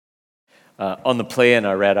On the plane,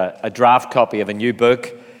 I read a draft copy of a new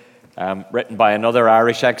book written by another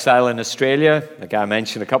Irish exile in Australia, the guy I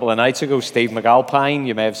mentioned a couple of nights ago, Steve McAlpine.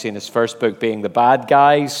 You may have seen his first book being The Bad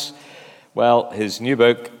Guys. Well, his new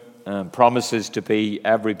book promises to be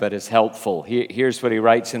every bit as helpful. Here's what he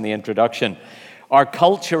writes in the introduction. Our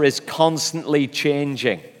culture is constantly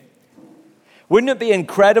changing. Wouldn't it be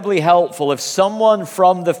incredibly helpful if someone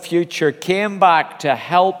from the future came back to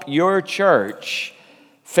help your church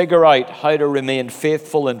figure out how to remain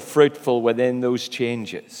faithful and fruitful within those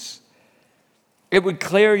changes? It would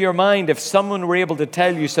clear your mind if someone were able to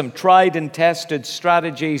tell you some tried and tested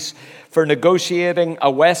strategies for negotiating a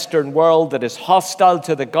Western world that is hostile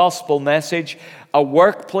to the gospel message, a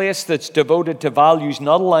workplace that's devoted to values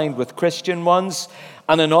not aligned with Christian ones,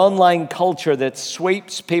 and an online culture that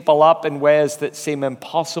sweeps people up in ways that seem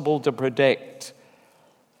impossible to predict.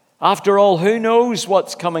 After all, who knows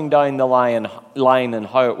what's coming down the line and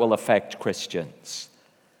how it will affect Christians?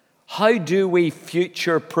 How do we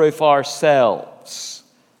future-proof ourselves?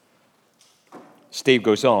 Steve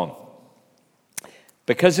goes on.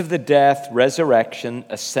 Because of the death, resurrection,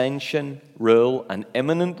 ascension, rule, and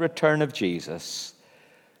imminent return of Jesus,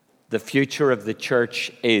 the future of the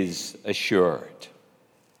church is assured.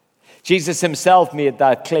 Jesus himself made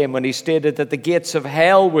that claim when he stated that the gates of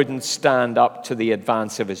hell wouldn't stand up to the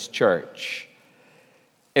advance of his church.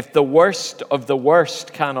 If the worst of the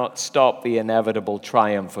worst cannot stop the inevitable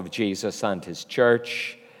triumph of Jesus and his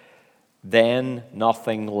church, then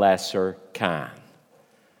nothing lesser can.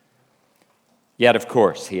 Yet, of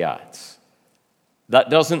course, he adds, that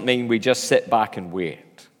doesn't mean we just sit back and wait.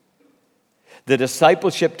 The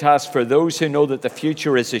discipleship task for those who know that the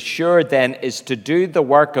future is assured then is to do the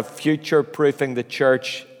work of future-proofing the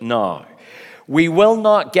church now. We will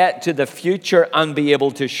not get to the future and be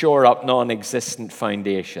able to shore up non-existent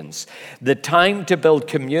foundations. The time to build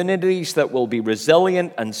communities that will be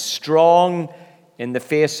resilient and strong in the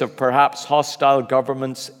face of perhaps hostile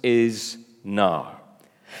governments is now.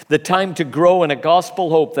 The time to grow in a gospel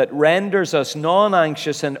hope that renders us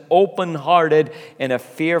non-anxious and open-hearted in a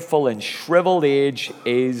fearful and shriveled age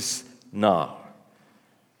is now.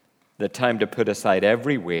 The time to put aside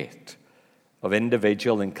every weight of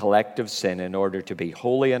individual and collective sin in order to be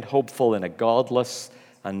holy and hopeful in a godless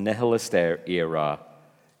and nihilist era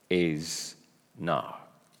is now.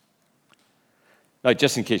 Now,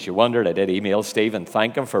 just in case you wondered, I did email Steve and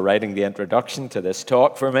thank him for writing the introduction to this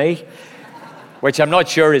talk for me, which I'm not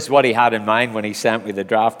sure is what he had in mind when he sent me the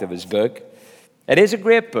draft of his book. It is a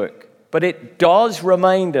great book, but it does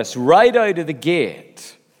remind us right out of the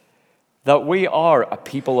gate that we are a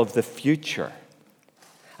people of the future,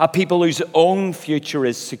 a people whose own future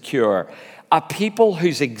is secure, a people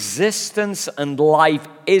whose existence and life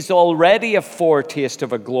is already a foretaste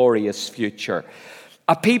of a glorious future,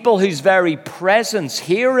 a people whose very presence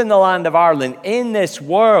here in the land of Ireland, in this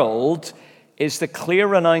world, is the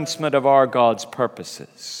clear announcement of our God's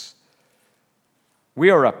purposes.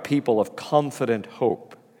 We are a people of confident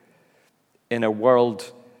hope in a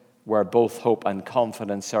world where both hope and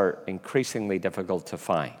confidence are increasingly difficult to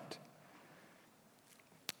find.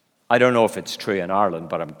 I don't know if it's true in Ireland,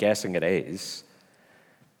 but I'm guessing it is.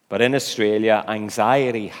 But in Australia,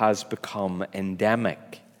 anxiety has become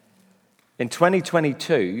endemic. In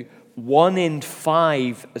 2022, 1 in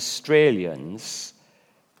 5 Australians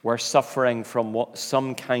were suffering from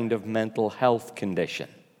some kind of mental health condition.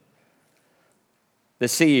 The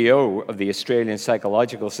CEO of the Australian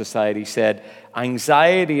Psychological Society said,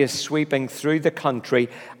 anxiety is sweeping through the country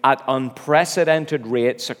at unprecedented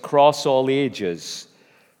rates across all ages,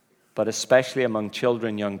 but especially among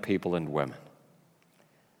children, young people, and women.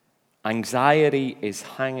 Anxiety is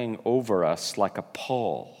hanging over us like a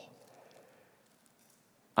pall.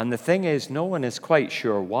 And the thing is, no one is quite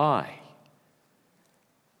sure why.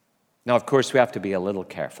 Now, of course, we have to be a little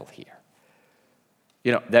careful here.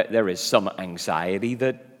 You know, there is some anxiety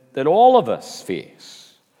that all of us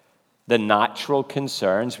face. The natural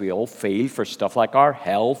concerns we all feel for stuff like our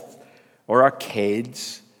health or our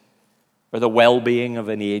kids or the well-being of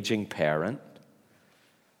an aging parent.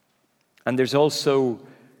 And there's also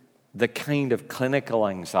the kind of clinical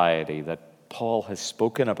anxiety that Paul has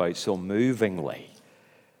spoken about so movingly,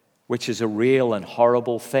 which is a real and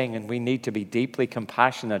horrible thing, and we need to be deeply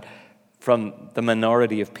compassionate from the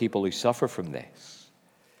minority of people who suffer from this.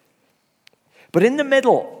 But in the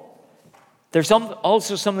middle, there's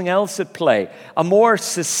also something else at play, a more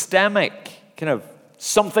systemic, kind of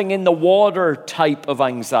something in the water type of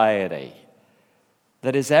anxiety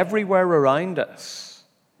that is everywhere around us.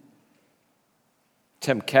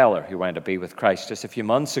 Tim Keller, who went to be with Christ just a few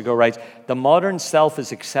months ago, writes, the modern self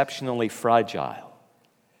is exceptionally fragile.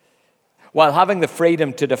 While having the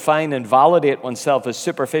freedom to define and validate oneself is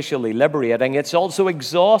superficially liberating, it's also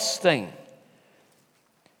exhausting.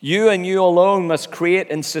 You and you alone must create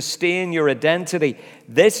and sustain your identity.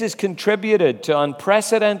 This has contributed to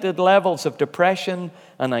unprecedented levels of depression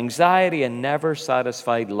and anxiety and never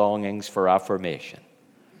satisfied longings for affirmation.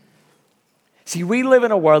 See, we live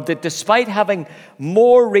in a world that despite having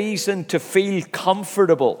more reason to feel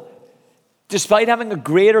comfortable, despite having a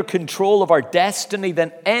greater control of our destiny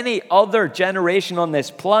than any other generation on this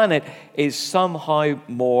planet, is somehow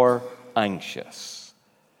more anxious.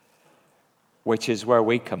 Which is where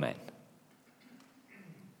we come in.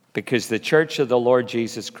 Because the Church of the Lord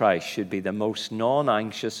Jesus Christ should be the most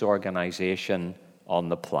non-anxious organization on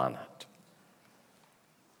the planet.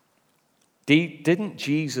 Didn't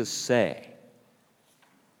Jesus say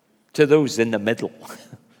to those in the middle,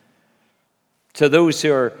 to those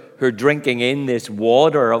who are drinking in this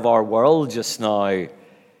water of our world just now,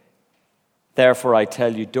 therefore I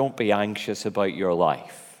tell you, don't be anxious about your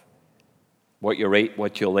life. What you'll eat,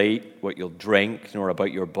 what you'll drink, nor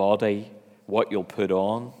about your body, what you'll put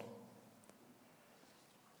on.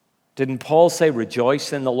 Didn't Paul say,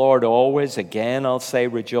 rejoice in the Lord always? Again, I'll say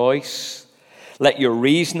rejoice. Let your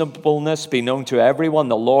reasonableness be known to everyone.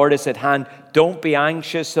 The Lord is at hand. Don't be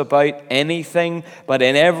anxious about anything, but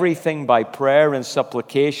in everything by prayer and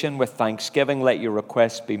supplication with thanksgiving, let your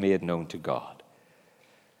requests be made known to God.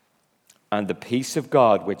 And the peace of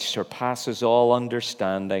God, which surpasses all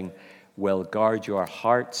understanding, will guard your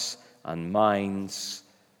hearts and minds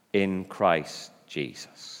in Christ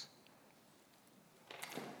Jesus.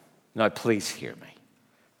 Now, please hear me.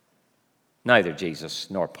 Neither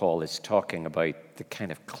Jesus nor Paul is talking about the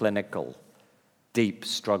kind of clinical, deep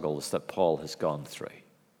struggles that Paul has gone through.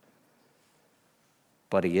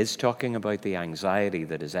 But he is talking about the anxiety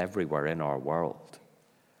that is everywhere in our world.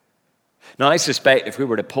 Now, I suspect if we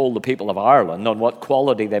were to poll the people of Ireland on what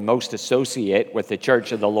quality they most associate with the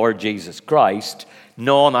Church of the Lord Jesus Christ,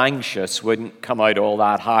 non-anxious wouldn't come out all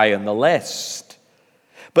that high on the list.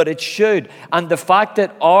 But it should. And the fact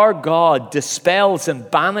that our God dispels and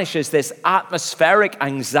banishes this atmospheric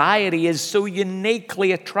anxiety is so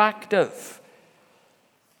uniquely attractive.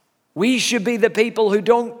 We should be the people who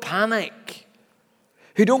don't panic,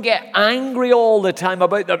 who don't get angry all the time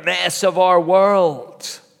about the mess of our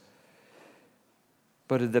world,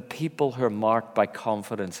 but are the people who are marked by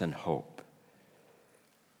confidence and hope.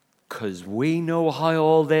 Because we know how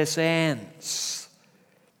all this ends.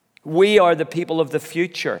 We are the people of the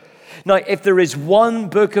future. Now, if there is one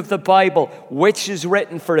book of the Bible which is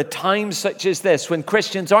written for a time such as this, when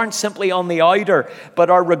Christians aren't simply on the outer,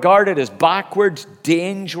 but are regarded as backward,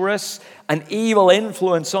 dangerous, an evil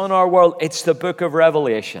influence on our world, it's the book of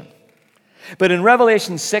Revelation. But in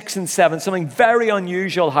Revelation 6 and 7, something very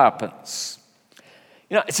unusual happens.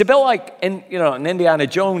 You know, it's a bit like in an Indiana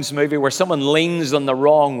Jones movie where someone leans on the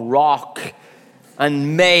wrong rock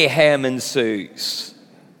and mayhem ensues.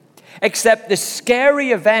 Except the scary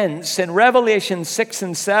events in Revelation 6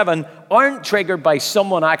 and 7 aren't triggered by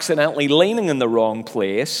someone accidentally leaning in the wrong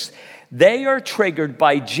place. They are triggered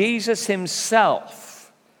by Jesus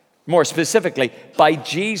himself. More specifically, by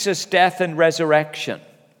Jesus' death and resurrection.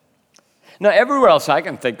 Now, everywhere else I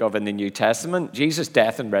can think of in the New Testament, Jesus'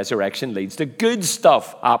 death and resurrection leads to good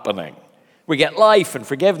stuff happening. We get life and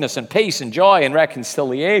forgiveness and peace and joy and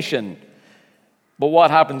reconciliation. But what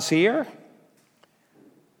happens here?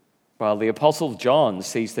 Well, the Apostle John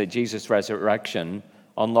sees that Jesus' resurrection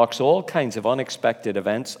unlocks all kinds of unexpected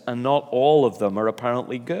events, and not all of them are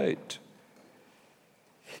apparently good.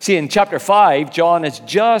 See, in chapter 5, John has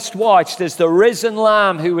just watched as the risen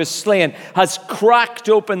Lamb who was slain has cracked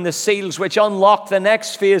open the seals which unlock the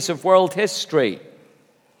next phase of world history.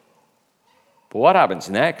 But what happens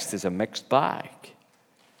next is a mixed bag.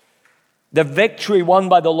 The victory won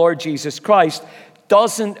by the Lord Jesus Christ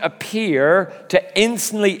doesn't appear to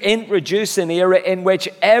instantly introduce an era in which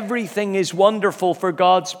everything is wonderful for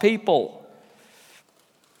God's people.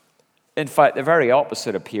 In fact, the very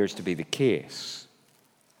opposite appears to be the case.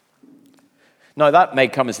 Now, that may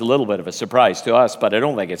come as a little bit of a surprise to us, but I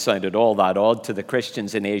don't think it sounded all that odd to the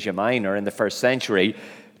Christians in Asia Minor in the first century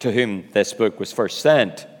to whom this book was first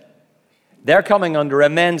sent. They're coming under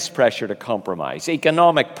immense pressure to compromise,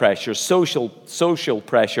 economic pressure, social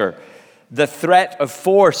pressure, the threat of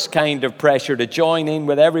force kind of pressure to join in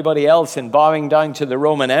with everybody else in bowing down to the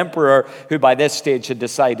Roman emperor, who by this stage had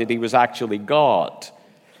decided he was actually God.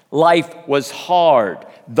 Life was hard.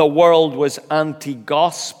 The world was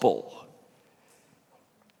anti-gospel.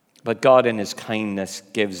 But God in his kindness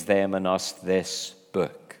gives them and us this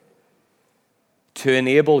book to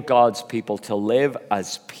enable God's people to live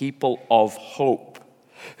as people of hope,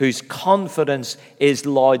 whose confidence is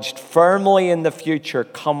lodged firmly in the future,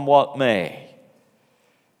 come what may.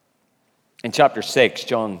 In chapter 6,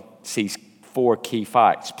 John sees 4 key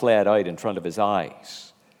facts played out in front of his eyes.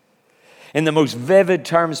 In the most vivid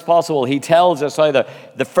terms possible, he tells us how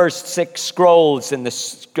the first 6 scrolls in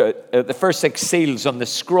the first 6 seals on the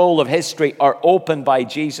scroll of history are opened by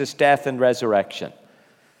Jesus' death and resurrection.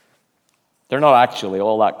 They're not actually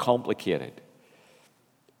all that complicated.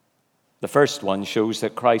 The first one shows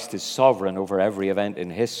that Christ is sovereign over every event in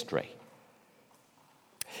history.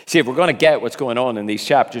 See, if we're going to get what's going on in these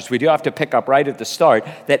chapters, we do have to pick up right at the start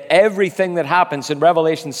that everything that happens in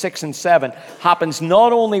Revelation 6 and 7 happens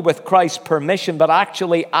not only with Christ's permission, but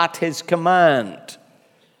actually at his command.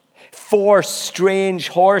 4 strange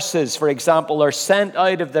horses, for example, are sent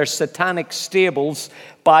out of their satanic stables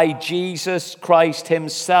by Jesus Christ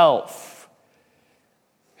himself,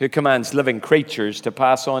 who commands living creatures to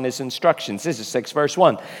pass on his instructions. This is 6 verse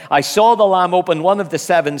 1. I saw the Lamb open one of the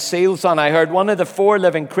 7 seals, and I heard one of the 4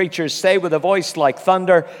 living creatures say with a voice like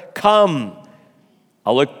thunder, "Come."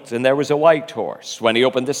 I looked, and there was a white horse. When he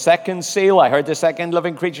opened the 2nd seal, I heard the 2nd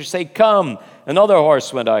living creature say, "Come." Another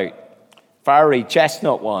horse went out, fiery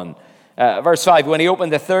chestnut one. Verse 5, when he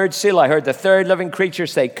opened the 3rd seal, I heard the 3rd living creature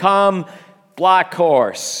say, "Come." Black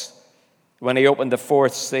horse. When he opened the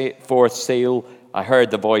 4th seal, I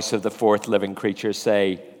heard the voice of the 4th living creature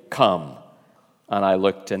say, "Come." And I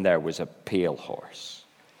looked, and there was a pale horse.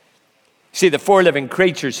 See, the 4 living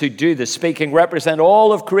creatures who do the speaking represent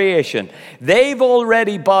all of creation. They've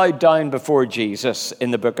already bowed down before Jesus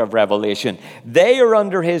in the book of Revelation. They are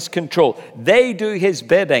under his control. They do his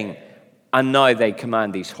bidding. And now they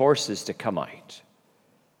command these horses to come out.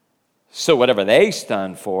 So whatever they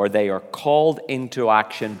stand for, they are called into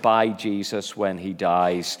action by Jesus when he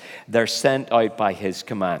dies. They're sent out by his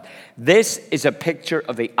command. This is a picture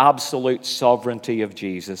of the absolute sovereignty of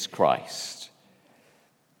Jesus Christ.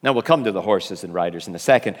 Now we'll come to the horses and riders in a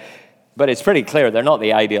second, but it's pretty clear they're not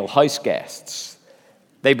the ideal house guests.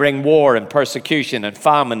 They bring war and persecution and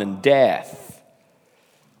famine and death.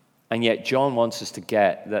 And yet John wants us to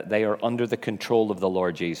get that they are under the control of the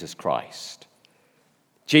Lord Jesus Christ.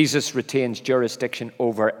 Jesus retains jurisdiction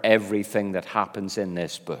over everything that happens in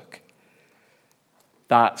this book.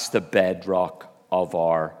 That's the bedrock of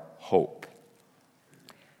our hope.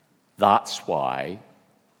 That's why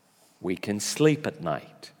we can sleep at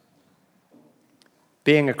night.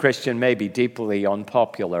 Being a Christian may be deeply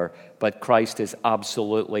unpopular, but Christ is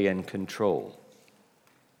absolutely in control.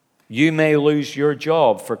 You may lose your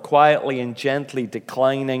job for quietly and gently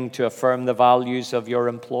declining to affirm the values of your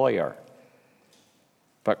employer.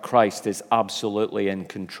 But Christ is absolutely in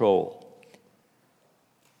control.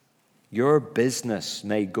 Your business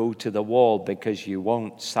may go to the wall because you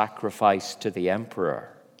won't sacrifice to the emperor.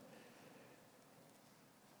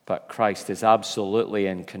 But Christ is absolutely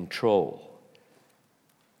in control.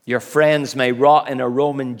 Your friends may rot in a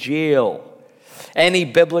Roman jail. Any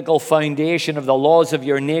biblical foundation of the laws of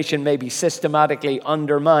your nation may be systematically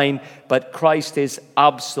undermined, but Christ is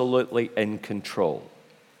absolutely in control.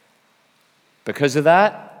 Because of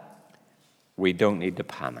that, we don't need to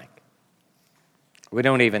panic. We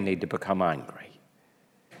don't even need to become angry,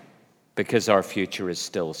 because our future is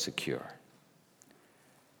still secure.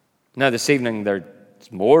 Now, this evening, there's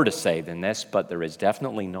more to say than this, but there is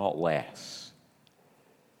definitely not less.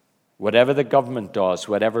 Whatever the government does,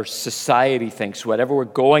 whatever society thinks, whatever we're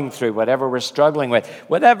going through, whatever we're struggling with,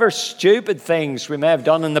 whatever stupid things we may have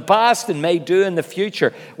done in the past and may do in the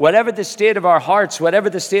future, whatever the state of our hearts, whatever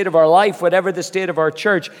the state of our life, whatever the state of our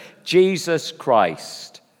church, Jesus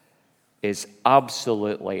Christ is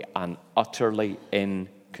absolutely and utterly in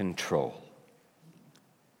control.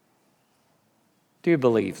 Do you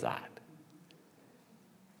believe that?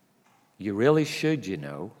 You really should, you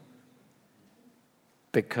know.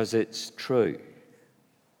 Because it's true.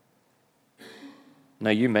 Now,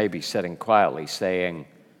 you may be sitting quietly saying,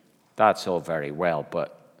 that's all very well,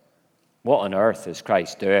 but what on earth is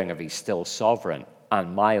Christ doing if he's still sovereign?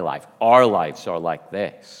 And my life, our lives are like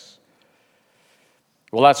this.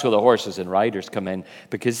 Well, that's where the horses and riders come in,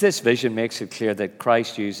 because this vision makes it clear that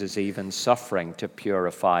Christ uses even suffering to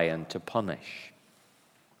purify and to punish.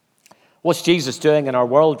 What's Jesus doing in our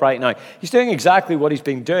world right now? He's doing exactly what he's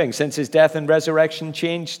been doing since his death and resurrection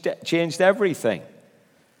changed everything.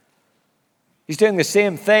 He's doing the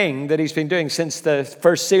same thing that he's been doing since the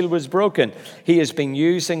first seal was broken. He has been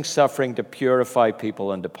using suffering to purify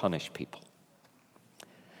people and to punish people.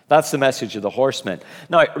 That's the message of the horsemen.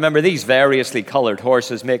 Now, remember, these variously colored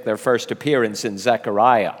horses make their first appearance in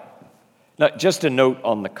Zechariah. Now, just a note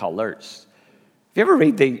on the colors. If you ever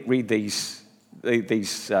read these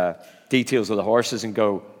details of the horses and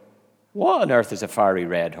go, what on earth is a fiery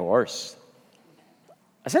red horse?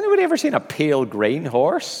 Has anybody ever seen a pale green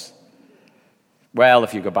horse? Well,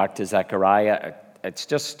 if you go back to Zechariah, it's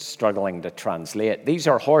just struggling to translate. These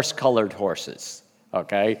are horse-colored horses,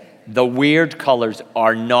 okay? The weird colors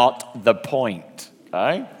are not the point,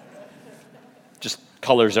 okay? Just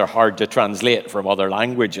colors are hard to translate from other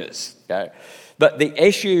languages, okay? But the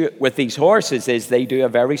issue with these horses is they do a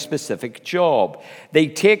very specific job. They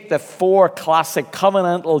take the 4 classic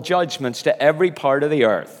covenantal judgments to every part of the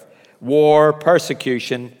earth: war,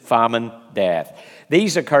 persecution, famine, death.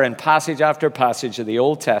 These occur in passage after passage of the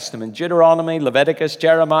Old Testament: Deuteronomy, Leviticus,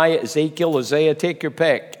 Jeremiah, Ezekiel, Hosea, take your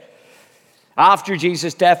pick. After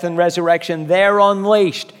Jesus' death and resurrection, they're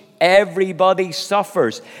unleashed. Everybody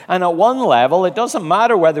suffers. And at one level, it doesn't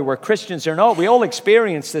matter whether we're Christians or not. We all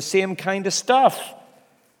experience the same kind of stuff.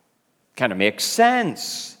 Kind of makes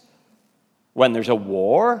sense. When there's a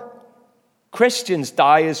war, Christians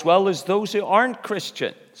die as well as those who aren't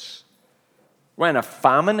Christians. When a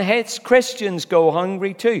famine hits, Christians go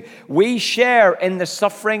hungry too. We share in the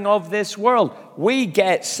suffering of this world. We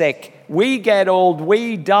get sick. We get old.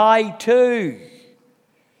 We die too.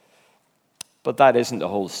 But that isn't the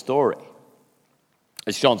whole story.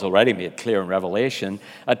 As John's already made clear in Revelation,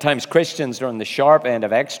 at times Christians are on the sharp end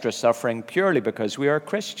of extra suffering purely because we are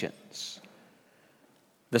Christians.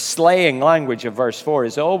 The slaying language of verse 4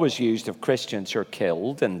 is always used of Christians who are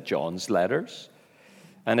killed in John's letters.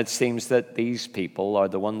 And it seems that these people are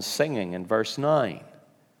the ones singing in verse 9.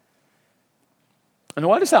 And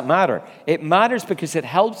why does that matter? It matters because it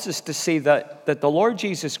helps us to see that the Lord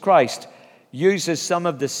Jesus Christ uses some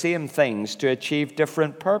of the same things to achieve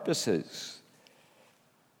different purposes.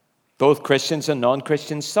 Both Christians and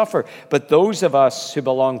non-Christians suffer, but those of us who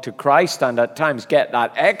belong to Christ and at times get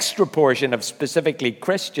that extra portion of specifically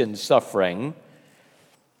Christian suffering,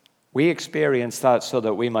 we experience that so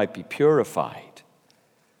that we might be purified.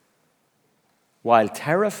 While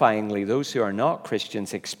terrifyingly, those who are not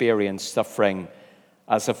Christians experience suffering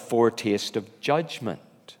as a foretaste of judgment.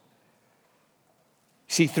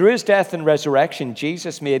 See, through his death and resurrection,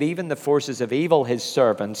 Jesus made even the forces of evil his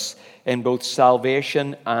servants in both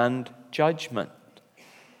salvation and judgment.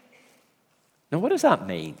 Now, what does that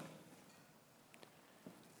mean?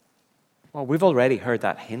 Well, we've already heard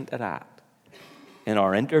that hinted at in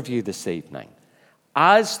our interview this evening.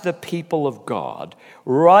 As the people of God,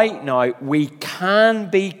 right now, we can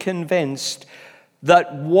be convinced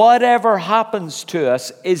that whatever happens to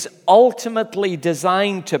us is ultimately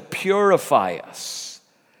designed to purify us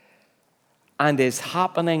and is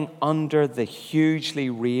happening under the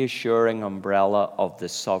hugely reassuring umbrella of the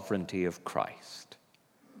sovereignty of Christ.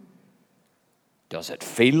 Does it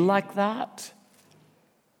feel like that?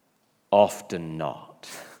 Often not.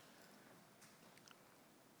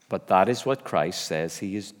 But that is what Christ says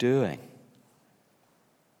he is doing.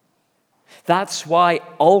 That's why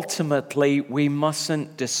ultimately we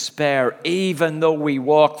mustn't despair, even though we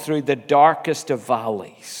walk through the darkest of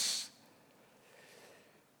valleys.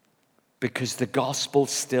 Because the gospel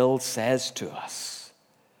still says to us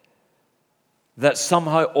that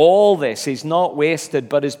somehow all this is not wasted,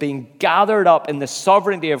 but is being gathered up in the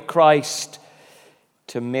sovereignty of Christ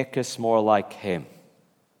to make us more like him.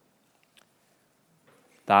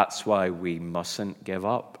 That's why we mustn't give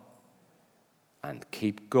up and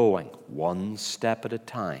keep going one step at a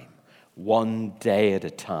time, one day at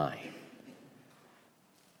a time.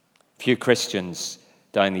 Few Christians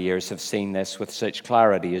down the years have seen this with such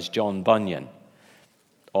clarity as John Bunyan,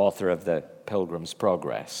 author of the Pilgrim's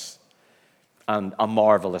Progress, and a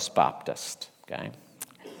marvelous Baptist. Okay,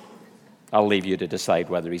 I'll leave you to decide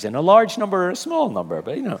whether he's in a large number or a small number,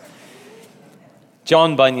 but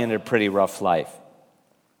John Bunyan had a pretty rough life.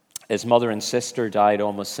 His mother and sister died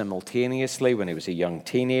almost simultaneously when he was a young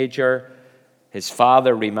teenager. His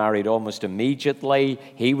father remarried almost immediately.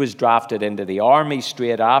 He was drafted into the army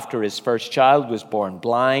straight after his first child was born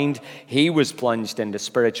blind. He was plunged into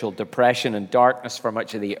spiritual depression and darkness for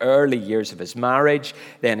much of the early years of his marriage.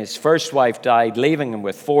 Then his first wife died, leaving him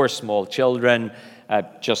with 4 small children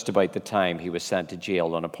at just about the time he was sent to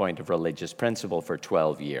jail on a point of religious principle for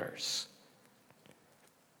 12 years.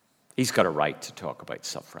 He's got a right to talk about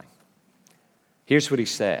suffering. Here's what he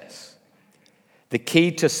says. The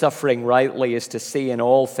key to suffering rightly is to see in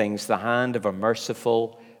all things the hand of a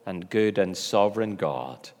merciful and good and sovereign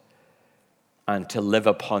God, and to live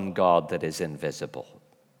upon God that is invisible.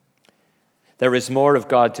 There is more of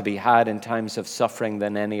God to be had in times of suffering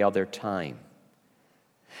than any other time.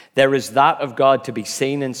 There is that of God to be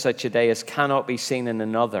seen in such a day as cannot be seen in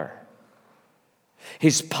another.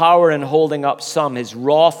 His power in holding up some, his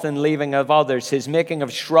wrath in leaving of others, his making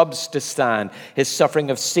of shrubs to stand, his suffering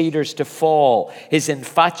of cedars to fall, his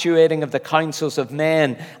infatuating of the counsels of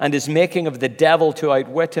men, and his making of the devil to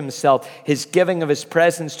outwit himself, his giving of his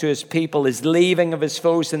presence to his people, his leaving of his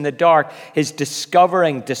foes in the dark, his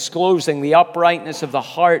disclosing the uprightness of the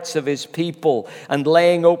hearts of his people, and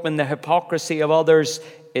laying open the hypocrisy of others,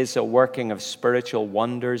 is a working of spiritual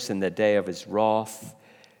wonders in the day of his wrath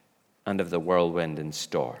and of the whirlwind and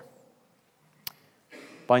storm.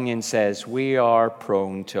 Bunyan says we are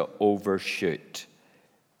prone to overshoot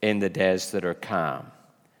in the days that are calm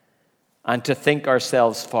and to think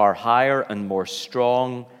ourselves far higher and more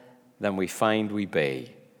strong than we find we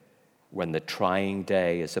be when the trying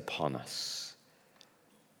day is upon us.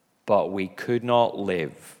 But we could not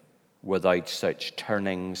live without such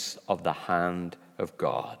turnings of the hand of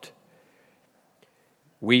God.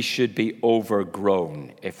 We should be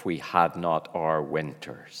overgrown if we had not our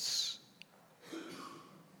winters.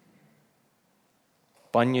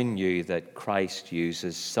 Bunyan knew that Christ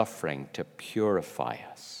uses suffering to purify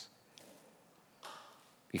us.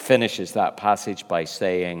 He finishes that passage by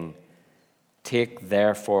saying, "Take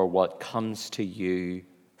therefore what comes to you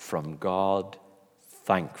from God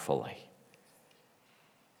thankfully."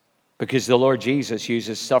 Because the Lord Jesus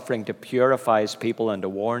uses suffering to purify his people and to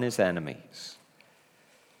warn his enemies.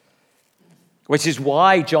 Which is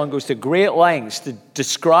why John goes to great lengths to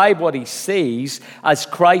describe what he sees as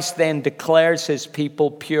Christ then declares his people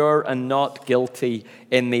pure and not guilty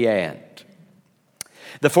in the end.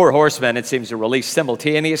 The four horsemen, it seems, are released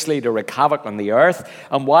simultaneously to wreak havoc on the earth.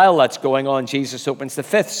 And while that's going on, Jesus opens the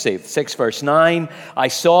fifth seal. 6 verse 9, I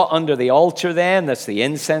saw under the altar then, that's the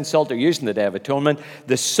incense altar used in the Day of Atonement,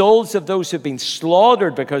 the souls of those who've been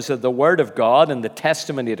slaughtered because of the word of God and the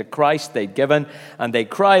testimony to Christ they'd given. And they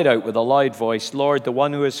cried out with a loud voice, Lord, the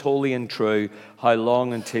one who is holy and true, how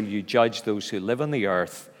long until you judge those who live on the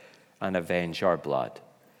earth and avenge our blood?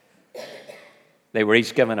 They were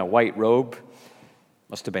each given a white robe.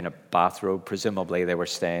 Must have been a bathrobe. Presumably they were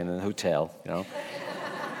staying in a hotel,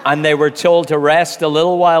 And they were told to rest a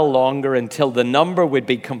little while longer until the number would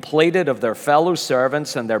be completed of their fellow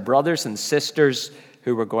servants and their brothers and sisters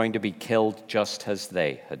who were going to be killed just as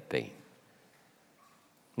they had been.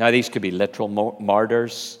 Now, these could be literal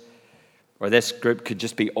martyrs, or this group could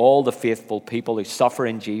just be all the faithful people who suffer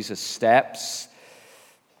in Jesus' steps.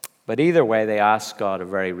 But either way, they ask God a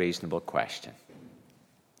very reasonable question.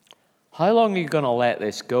 How long are you going to let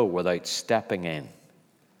this go without stepping in?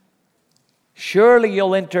 Surely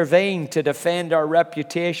you'll intervene to defend our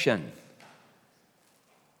reputation.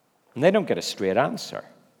 And they don't get a straight answer.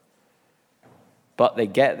 But they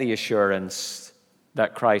get the assurance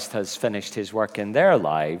that Christ has finished his work in their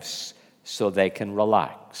lives so they can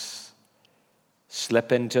relax.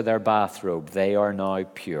 Slip into their bathrobe. They are now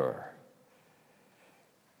pure.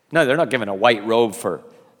 Now, they're not given a white robe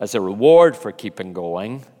as a reward for keeping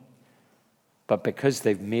going. But because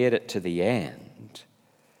they've made it to the end,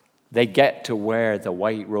 they get to wear the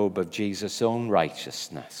white robe of Jesus' own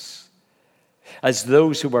righteousness. As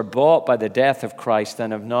those who were bought by the death of Christ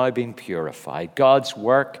and have now been purified, God's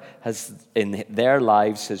work in their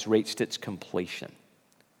lives has reached its completion.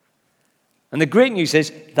 And the great news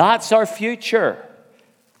is that's our future.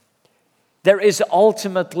 There is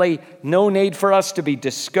ultimately no need for us to be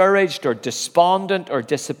discouraged or despondent or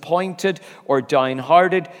disappointed or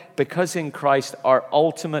downhearted, because in Christ our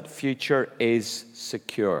ultimate future is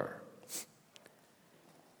secure.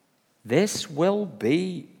 This will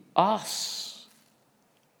be us.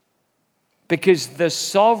 Because the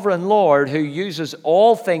sovereign Lord, who uses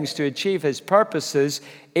all things to achieve his purposes,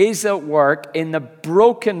 is at work in the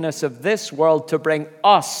brokenness of this world to bring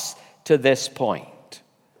us to this point.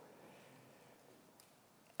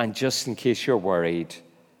 And just in case you're worried,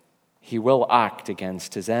 he will act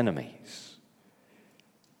against his enemies.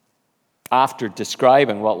 After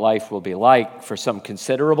describing what life will be like for some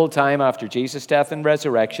considerable time after Jesus' death and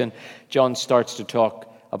resurrection, John starts to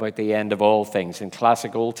talk about the end of all things in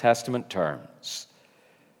classic Old Testament terms.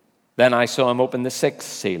 Then I saw him open the sixth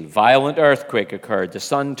seal. Violent earthquake occurred. The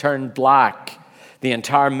sun turned black. The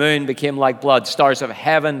entire moon became like blood. Stars of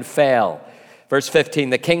heaven fell. Verse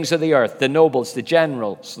 15, the kings of the earth, the nobles, the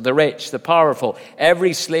generals, the rich, the powerful,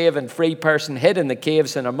 every slave and free person hid in the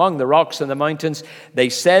caves and among the rocks and the mountains, they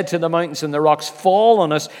said to the mountains and the rocks, fall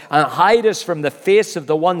on us and hide us from the face of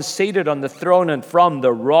the one seated on the throne and from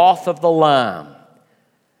the wrath of the Lamb,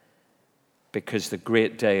 because the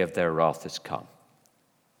great day of their wrath has come.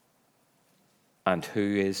 And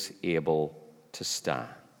who is able to stand?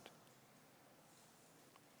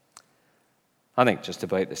 I think just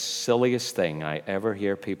about the silliest thing I ever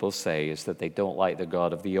hear people say is that they don't like the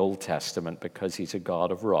God of the Old Testament because he's a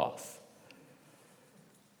God of wrath.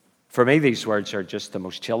 For me, these words are just the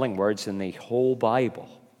most chilling words in the whole Bible.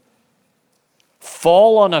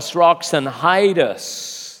 Fall on us, rocks, and hide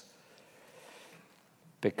us,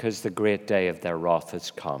 because the great day of their wrath has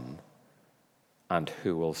come, and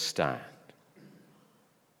who will stand?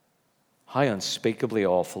 How unspeakably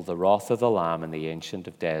awful the wrath of the Lamb and the Ancient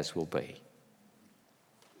of Days will be.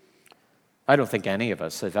 I don't think any of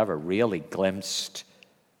us have ever really glimpsed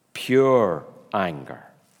pure anger.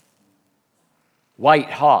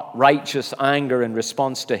 White-hot, righteous anger in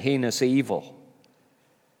response to heinous evil.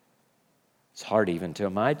 It's hard even to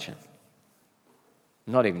imagine.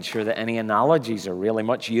 I'm not even sure that any analogies are really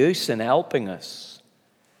much use in helping us.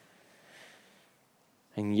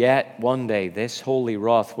 And yet, one day, this holy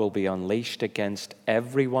wrath will be unleashed against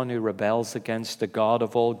everyone who rebels against the God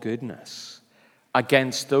of all goodness,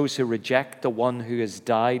 against those who reject the one who has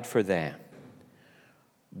died for them.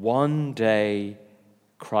 One day,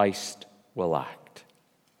 Christ will act.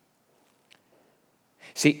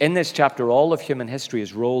 See, in this chapter, all of human history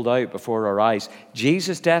is rolled out before our eyes.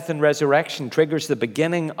 Jesus' death and resurrection triggers the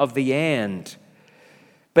beginning of the end.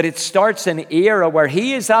 But it starts an era where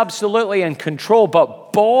he is absolutely in control,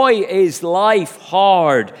 but boy, is life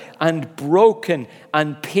hard and broken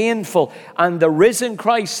and painful. And the risen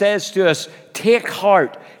Christ says to us, take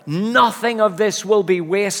heart, nothing of this will be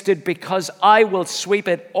wasted, because I will sweep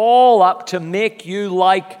it all up to make you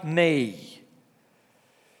like me.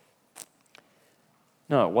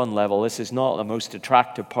 Now, at one level, this is not the most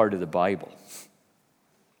attractive part of the Bible.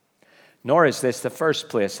 Nor is this the first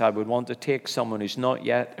place I would want to take someone who's not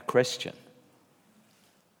yet a Christian.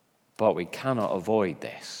 But we cannot avoid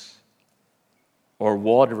this, or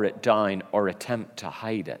water it down, or attempt to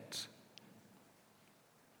hide it.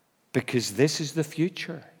 Because this is the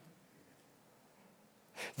future.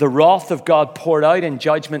 The wrath of God poured out in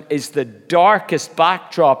judgment is the darkest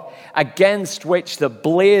backdrop against which the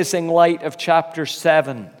blazing light of chapter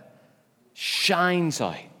 7 shines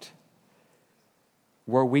out,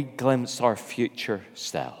 where we glimpse our future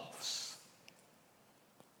selves.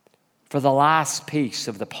 For the last piece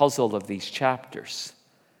of the puzzle of these chapters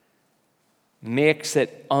makes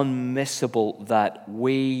it unmissable that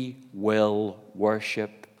we will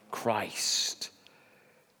worship Christ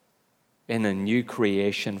in a new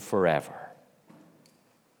creation forever.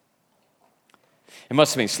 It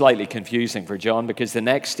must have been slightly confusing for John, because the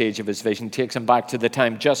next stage of his vision takes him back to the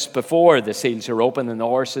time just before the seals are opened and the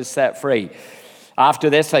horse is set free. After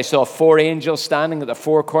this, I saw 4 angels standing at the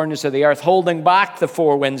 4 corners of the earth, holding back the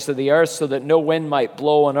 4 winds of the earth, so that no wind might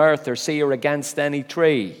blow on earth or sea or against any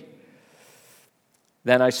tree.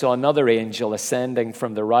 Then I saw another angel ascending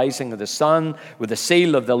from the rising of the sun with the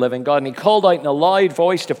seal of the living God. And he called out in a loud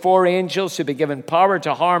voice to 4 angels who had been given power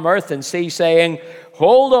to harm earth and sea, saying,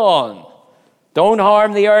 hold on, don't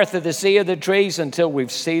harm the earth or the sea or the trees until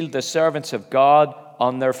we've sealed the servants of God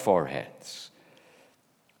on their foreheads.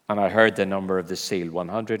 And I heard the number of the seal,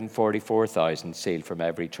 144,000 sealed from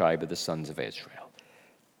every tribe of the sons of Israel.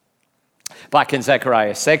 Back in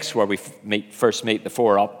Zechariah 6, where we first meet the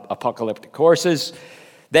 4 apocalyptic horses,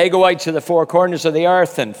 they go out to the 4 corners of the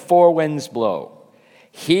earth and 4 winds blow.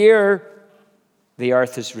 Here, the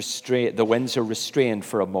earth is restrained, the winds are restrained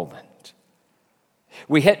for a moment.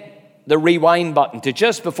 We hit the rewind button to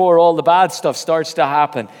just before all the bad stuff starts to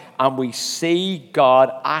happen, and we see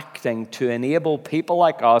God acting to enable people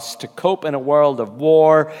like us to cope in a world of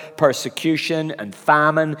war, persecution, and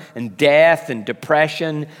famine, and death, and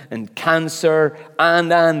depression, and cancer,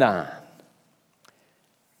 and.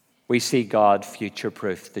 We see God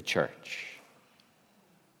future-proof the church.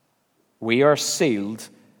 We are sealed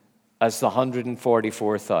as the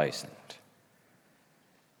 144,000.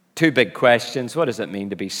 2 big questions. What does it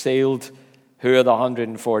mean to be sealed? Who are the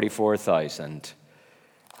 144,000?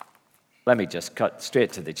 Let me just cut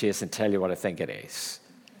straight to the chase and tell you what I think it is.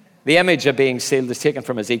 The image of being sealed is taken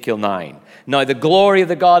from Ezekiel 9. Now the glory of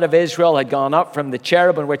the God of Israel had gone up from the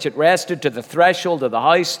cherub on which it rested to the threshold of the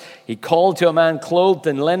house. He called to a man clothed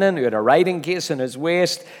in linen who had a writing case in his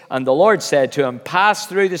waist. And the Lord said to him, pass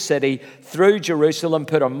through the city, through Jerusalem,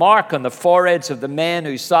 put a mark on the foreheads of the men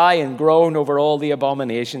who sigh and groan over all the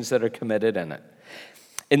abominations that are committed in it.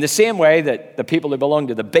 In the same way that the people who belong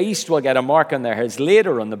to the beast will get a mark on their heads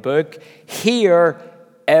later on the book, here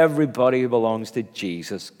everybody who belongs to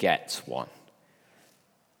Jesus gets one.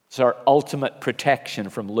 It's our ultimate protection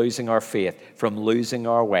from losing our faith, from losing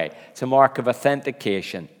our way. It's a mark of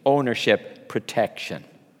authentication, ownership, protection.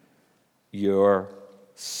 You're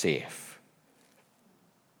safe.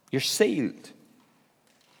 You're sealed.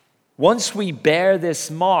 once we bear this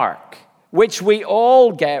mark, which we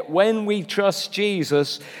all get when we trust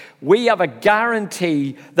Jesus, we have a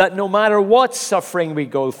guarantee that no matter what suffering we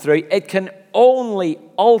go through, it can only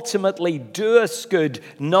ultimately do us good,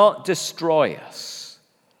 not destroy us.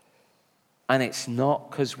 And it's not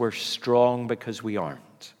because we're strong, because we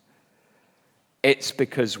aren't. It's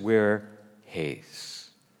because we're His.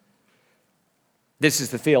 This is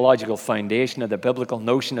the theological foundation of the biblical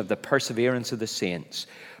notion of the perseverance of the saints.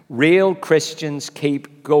 Real Christians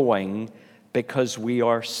keep going because we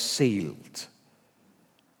are sealed.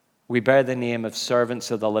 We bear the name of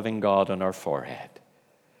servants of the living God on our forehead.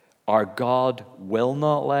 Our God will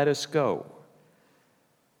not let us go.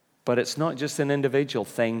 But it's not just an individual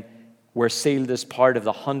thing. We're sealed as part of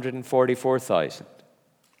the 144,000.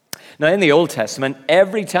 Now, in the Old Testament,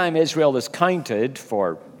 every time Israel is counted,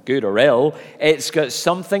 for good or ill, it's got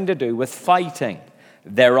something to do with fighting.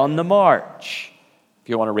 They're on the march. If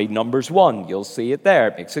you want to read Numbers 1, you'll see it there.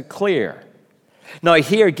 It makes it clear. Now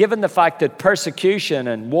here, given the fact that persecution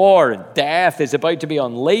and war and death is about to be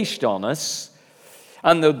unleashed on us,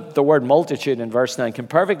 and the word multitude in verse 9 can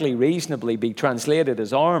perfectly reasonably be translated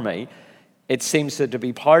as army, it seems that to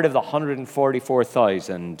be part of the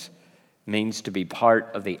 144,000 means to be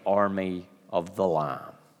part of the army of the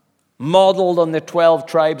Lamb. Modeled on the 12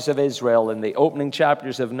 tribes of Israel in the opening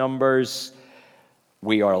chapters of Numbers,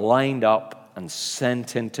 we are lined up and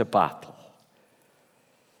sent into battle.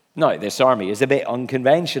 Now, this army is a bit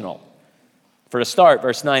unconventional. For a start,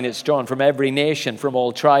 verse 9, it's drawn from every nation, from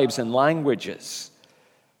all tribes and languages.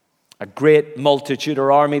 A great multitude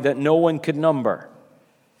or army that no one could number,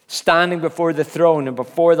 standing before the throne and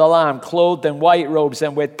before the Lamb, clothed in white robes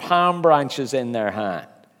and with palm branches in their hand.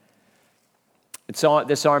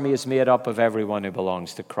 This army is made up of everyone who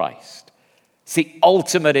belongs to Christ. It's the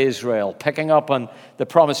ultimate Israel, picking up on the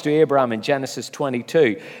promise to Abraham in Genesis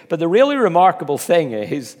 22. But the really remarkable thing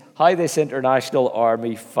is how this international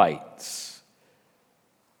army fights.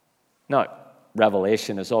 Now,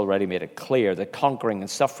 Revelation has already made it clear that conquering and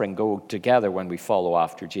suffering go together when we follow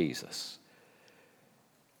after Jesus.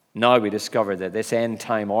 Now we discover that this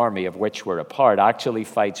end-time army of which we're a part actually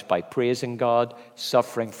fights by praising God,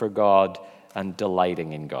 suffering for God, and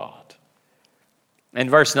delighting in God. In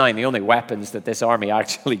verse 9, the only weapons that this army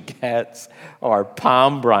actually gets are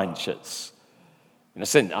palm branches. You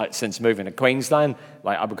know, since moving to Queensland,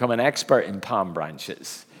 I've become an expert in palm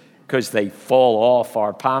branches because they fall off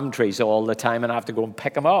our palm trees all the time and I have to go and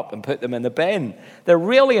pick them up and put them in the bin. They're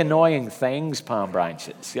really annoying things, palm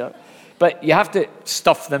branches. You know? But you have to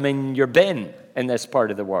stuff them in your bin in this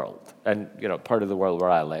part of the world, and part of the world where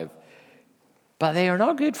I live. But they are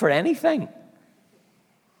not good for anything.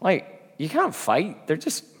 You can't fight. They're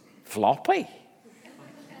just floppy.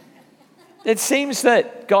 It seems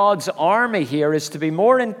that God's army here is to be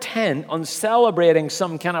more intent on celebrating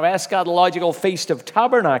some kind of eschatological feast of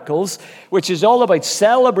tabernacles, which is all about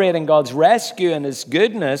celebrating God's rescue and His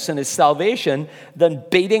goodness and His salvation, than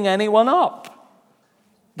beating anyone up.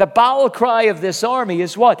 The battle cry of this army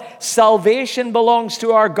is what? Salvation belongs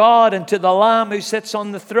to our God and to the Lamb who sits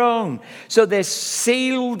on the throne. So this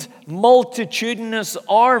sealed, multitudinous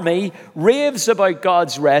army raves about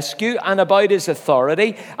God's rescue and about His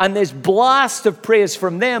authority. And this blast of praise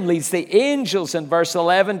from them leads the angels in verse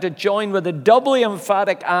 11 to join with a doubly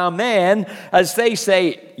emphatic amen as they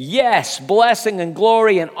say, yes, blessing and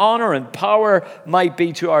glory and honor and power might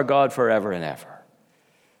be to our God forever and ever.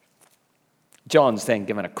 John's then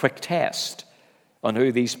given a quick test on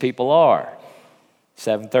who these people are.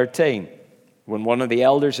 7:13. When one of the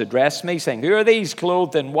elders addressed me, saying, who are these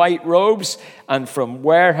clothed in white robes, and from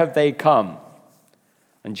where have they come?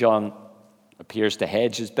 And John appears to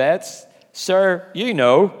hedge his bets. Sir, you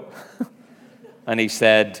know. And he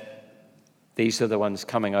said, these are the ones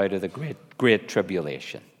coming out of the great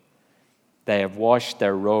tribulation. They have washed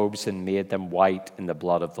their robes and made them white in the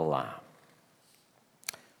blood of the Lamb.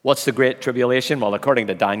 What's the Great Tribulation? Well, according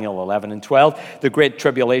to Daniel 11 and 12, the Great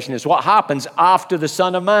Tribulation is what happens after the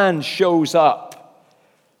Son of Man shows up.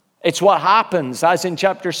 It's what happens, as in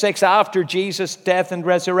chapter 6, after Jesus' death and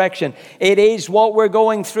resurrection. It is what we're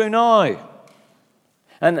going through now.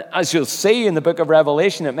 And as you'll see in the book of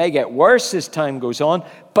Revelation, it may get worse as time goes on,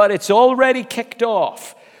 but it's already kicked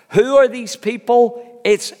off. Who are these people?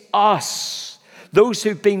 It's us. Those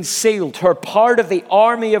who've been sealed, who are part of the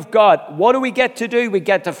army of God. What do we get to do? We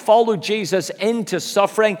get to follow Jesus into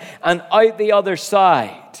suffering and out the other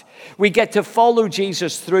side. We get to follow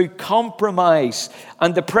Jesus through compromise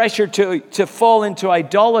and the pressure to fall into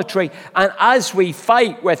idolatry. And as we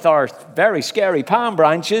fight with our very scary palm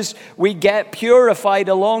branches, we get purified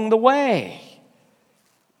along the way.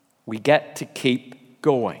 We get to keep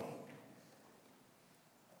going.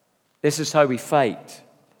 This is how we fight.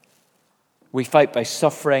 We fight by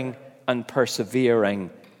suffering and persevering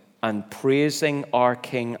and praising our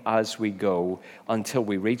King as we go until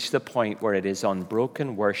we reach the point where it is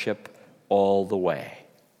unbroken worship all the way.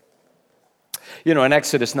 You know, in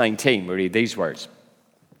Exodus 19, we read these words.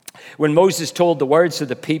 When Moses told the words of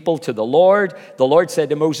the people to the Lord said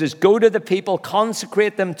to Moses, "Go to the people,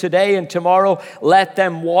 consecrate them today and tomorrow. Let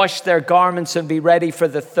them wash their garments and be ready for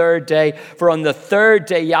the third day. For on the third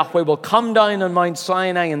day Yahweh will come down on Mount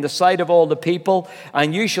Sinai in the sight of all the people,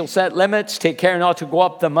 and you shall set limits. Take care not to go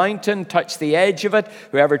up the mountain, touch the edge of it.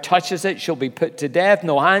 Whoever touches it shall be put to death.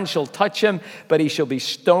 No hand shall touch him, but he shall be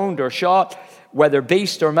stoned or shot. Whether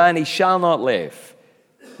beast or man, he shall not live.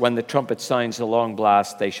 When the trumpet sounds a long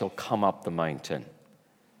blast, they shall come up the mountain."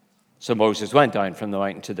 So Moses went down from the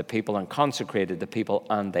mountain to the people and consecrated the people,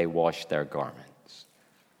 and they washed their garments.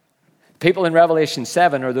 People in Revelation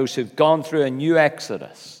 7 are those who've gone through a new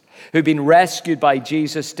exodus, who've been rescued by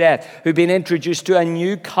Jesus' death, who've been introduced to a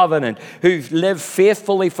new covenant, who've lived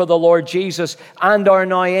faithfully for the Lord Jesus and are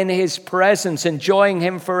now in his presence, enjoying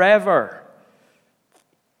him forever.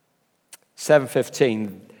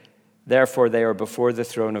 7:15, therefore they are before the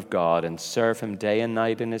throne of God and serve him day and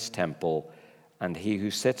night in his temple, and he who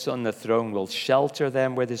sits on the throne will shelter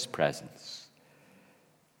them with his presence.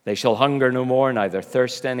 They shall hunger no more, neither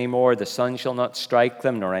thirst any more. The sun shall not strike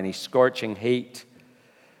them, nor any scorching heat.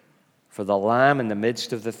 For the Lamb in the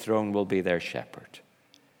midst of the throne will be their shepherd.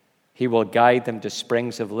 He will guide them to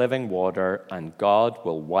springs of living water, and God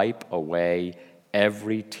will wipe away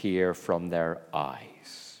every tear from their eyes.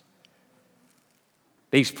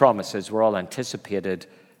 These promises were all anticipated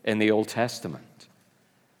in the Old Testament.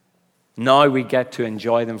 Now we get to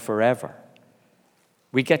enjoy them forever.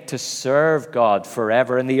 We get to serve God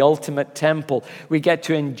forever in the ultimate temple. We get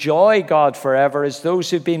to enjoy God forever as those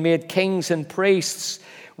who've been made kings and priests.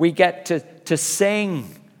 We get to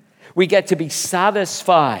sing. We get to be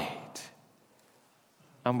satisfied.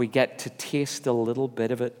 And we get to taste a little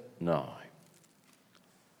bit of it now.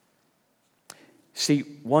 See,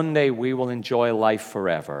 one day we will enjoy life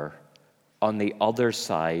forever on the other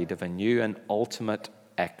side of a new and ultimate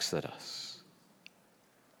exodus.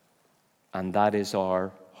 And that is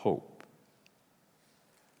our hope.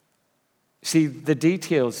 See, the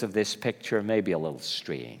details of this picture may be a little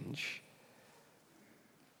strange,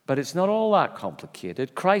 but it's not all that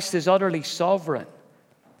complicated. Christ is utterly sovereign.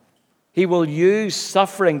 He will use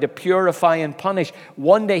suffering to purify and punish.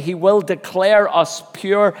 One day he will declare us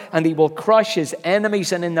pure and he will crush his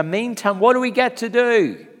enemies. And in the meantime, what do we get to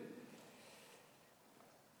do?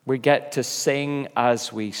 We get to sing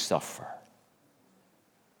as we suffer.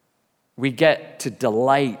 We get to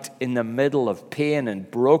delight in the middle of pain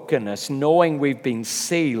and brokenness, knowing we've been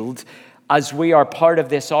sealed as we are part of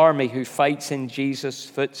this army who fights in Jesus'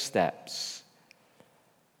 footsteps.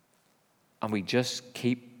 And we just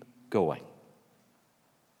keep going.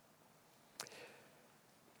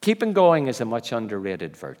 Keeping going is a much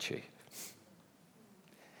underrated virtue.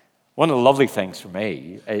 One of the lovely things for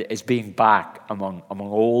me is being back among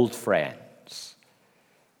old friends.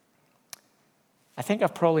 I think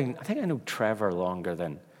I know Trevor longer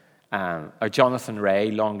than, or Jonathan Ray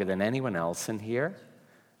longer than anyone else in here.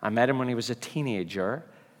 I met him when he was a teenager.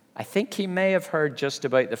 I think he may have heard just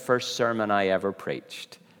about the first sermon I ever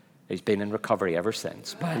preached. He's been in recovery ever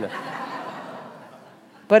since.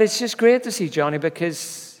 But it's just great to see Johnny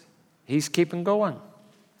because he's keeping going.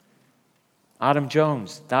 Adam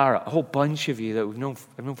Jones, Dara, a whole bunch of you that I've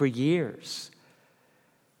known for years.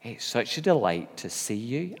 Hey, it's such a delight to see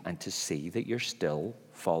you and to see that you're still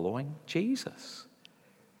following Jesus.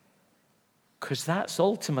 Because that's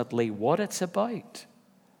ultimately what it's about.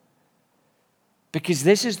 Because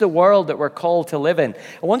this is the world that we're called to live in.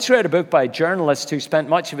 I once read a book by a journalist who spent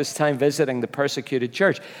much of his time visiting the persecuted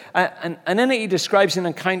church. And in it he describes an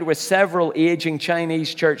encounter with several aging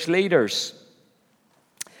Chinese church leaders.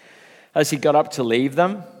 As he got up to leave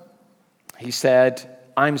them, he said,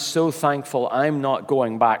 "I'm so thankful I'm not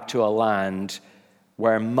going back to a land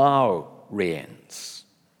where Mao reigns."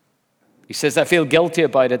 He says, "I feel guilty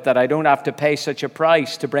about it that I don't have to pay such a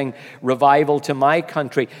price to bring revival to my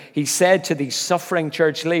country." He said to these suffering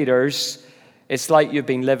church leaders, "It's like you've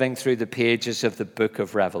been living through the pages of the book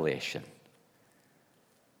of Revelation."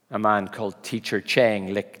 A man called Teacher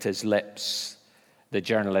Cheng licked his lips. The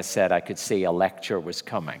journalist said, "I could see a lecture was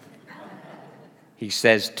coming." He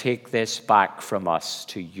says, "Take this back from us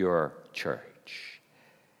to your church.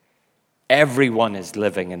 Everyone is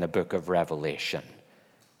living in the book of Revelation.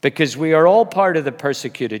 because we are all part of the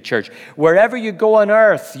persecuted church. Wherever you go on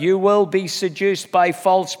earth, you will be seduced by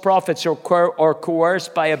false prophets or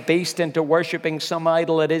coerced by a beast into worshiping some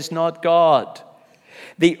idol that is not God.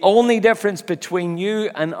 The only difference between you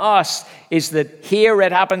and us is that here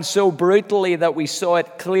it happens so brutally that we saw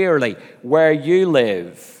it clearly. Where you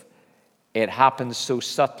live, it happens so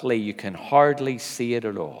subtly you can hardly see it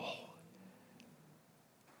at all.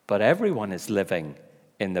 But everyone is living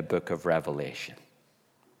in the book of Revelation.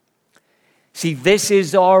 See, this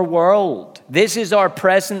is our world. This is our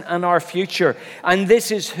present and our future. And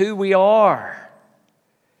this is who we are.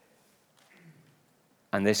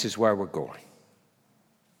 And this is where we're going.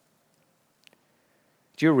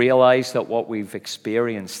 Do you realize that what we've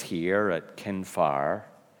experienced here at Kinfire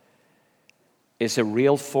is a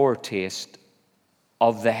real foretaste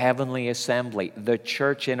of the heavenly assembly, the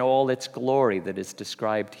church in all its glory that is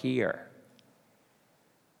described here?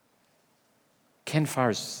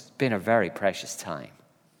 Kinfire's been a very precious time.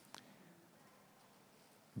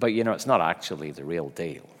 But it's not actually the real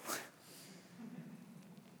deal.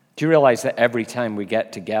 Do you realize that every time we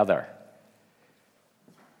get together,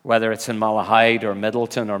 whether it's in Malahide or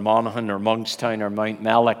Middleton or Monaghan or Monkstown or Mount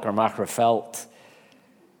Mellick or Macrafelt,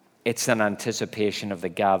 it's an anticipation of the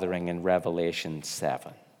gathering in Revelation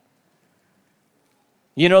 7.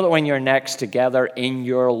 You know that when you're next together in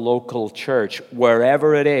your local church,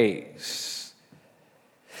 wherever it is,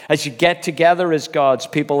 as you get together as God's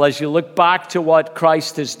people, as you look back to what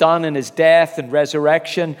Christ has done in his death and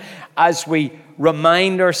resurrection, as we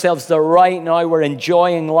remind ourselves that right now we're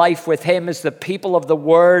enjoying life with him as the people of the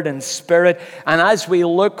Word and Spirit, and as we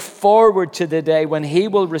look forward to the day when he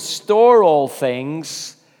will restore all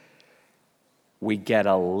things, we get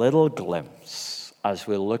a little glimpse as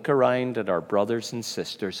we look around at our brothers and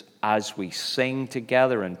sisters, as we sing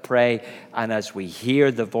together and pray, and as we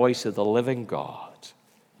hear the voice of the living God,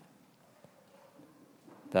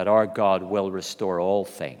 that our God will restore all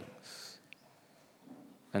things,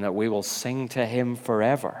 and that we will sing to him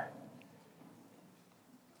forever.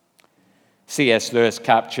 C.S. Lewis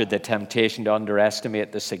captured the temptation to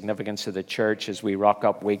underestimate the significance of the church as we rock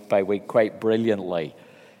up week by week quite brilliantly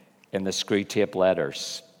in the Screwtape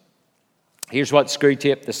Letters. Here's what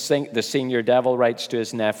Screwtape, the senior devil, writes to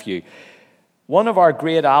his nephew. One of our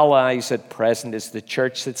great allies at present is the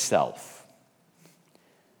church itself.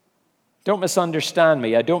 Don't misunderstand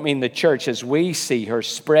me. I don't mean the church as we see her,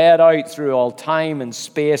 spread out through all time and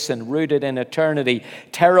space and rooted in eternity,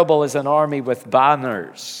 terrible as an army with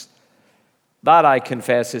banners. That, I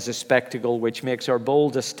confess, is a spectacle which makes our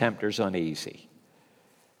boldest tempters uneasy.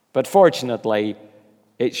 But fortunately,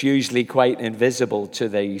 it's usually quite invisible to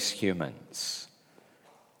these humans.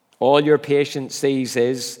 All your patient sees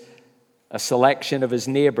is a selection of his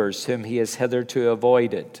neighbors whom he has hitherto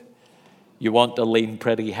avoided. You want to lean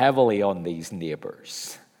pretty heavily on these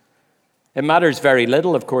neighbors. It matters very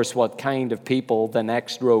little, of course, what kind of people the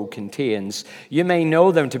next row contains. You may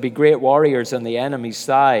know them to be great warriors on the enemy's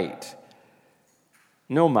side.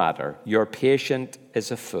 No matter, your patient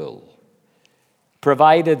is a fool.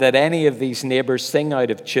 Provided that any of these neighbors sing out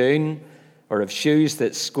of tune, or have shoes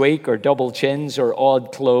that squeak, or double chins, or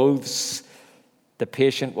odd clothes, the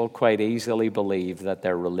patient will quite easily believe that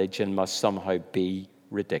their religion must somehow be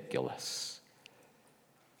ridiculous.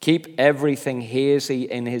 Keep everything hazy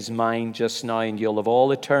in his mind just now, and you'll have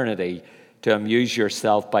all eternity to amuse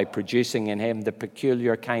yourself by producing in him the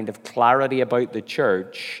peculiar kind of clarity about the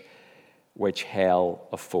church which hell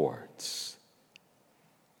affords.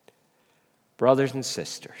 Brothers and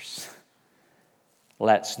sisters,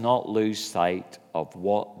 let's not lose sight of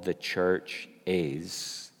what the church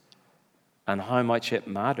is and how much it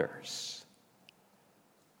matters.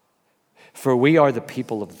 For we are the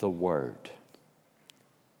people of the Word.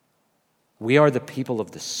 We are the people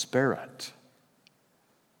of the Spirit.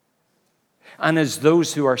 And as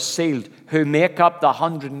those who are sealed, who make up the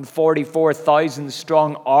 144,000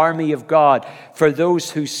 strong army of God, for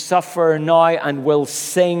those who suffer now and will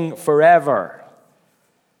sing forever,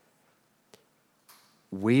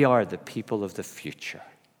 we are the people of the future.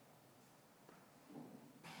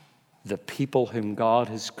 The people whom God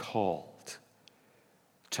has called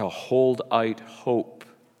to hold out hope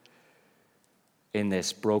in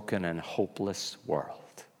this broken and hopeless world.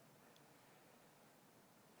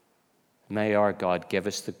 May our God give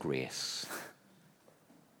us the grace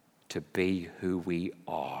to be who we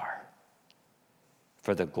are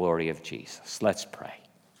for the glory of Jesus. Let's pray.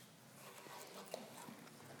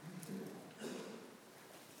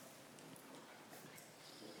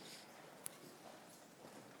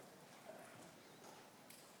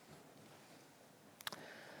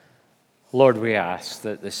 Lord, we ask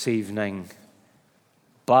that this evening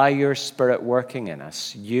by your Spirit working in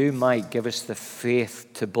us, you might give us the faith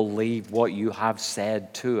to believe what you have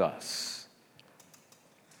said to us.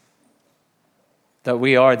 That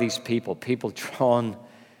we are these people drawn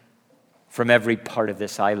from every part of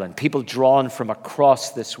this island, people drawn from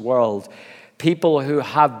across this world, people who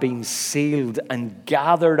have been sealed and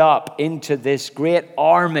gathered up into this great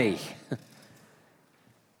army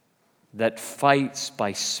that fights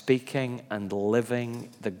by speaking and living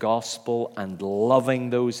the gospel and loving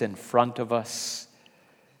those in front of us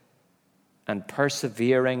and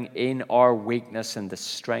persevering in our weakness and the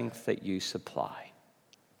strength that you supply.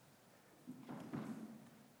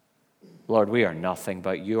 Lord, we are nothing,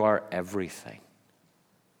 but you are everything.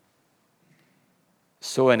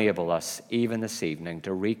 So enable us, even this evening,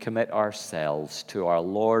 to recommit ourselves to our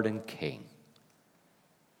Lord and King,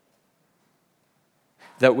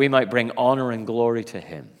 that we might bring honor and glory to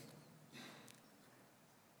him,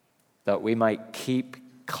 that we might keep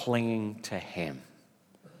clinging to him,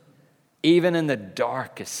 even in the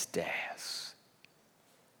darkest days,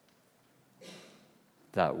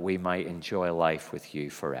 that we might enjoy life with you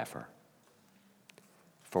forever.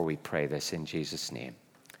 For we pray this in Jesus' name.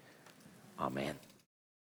 Amen.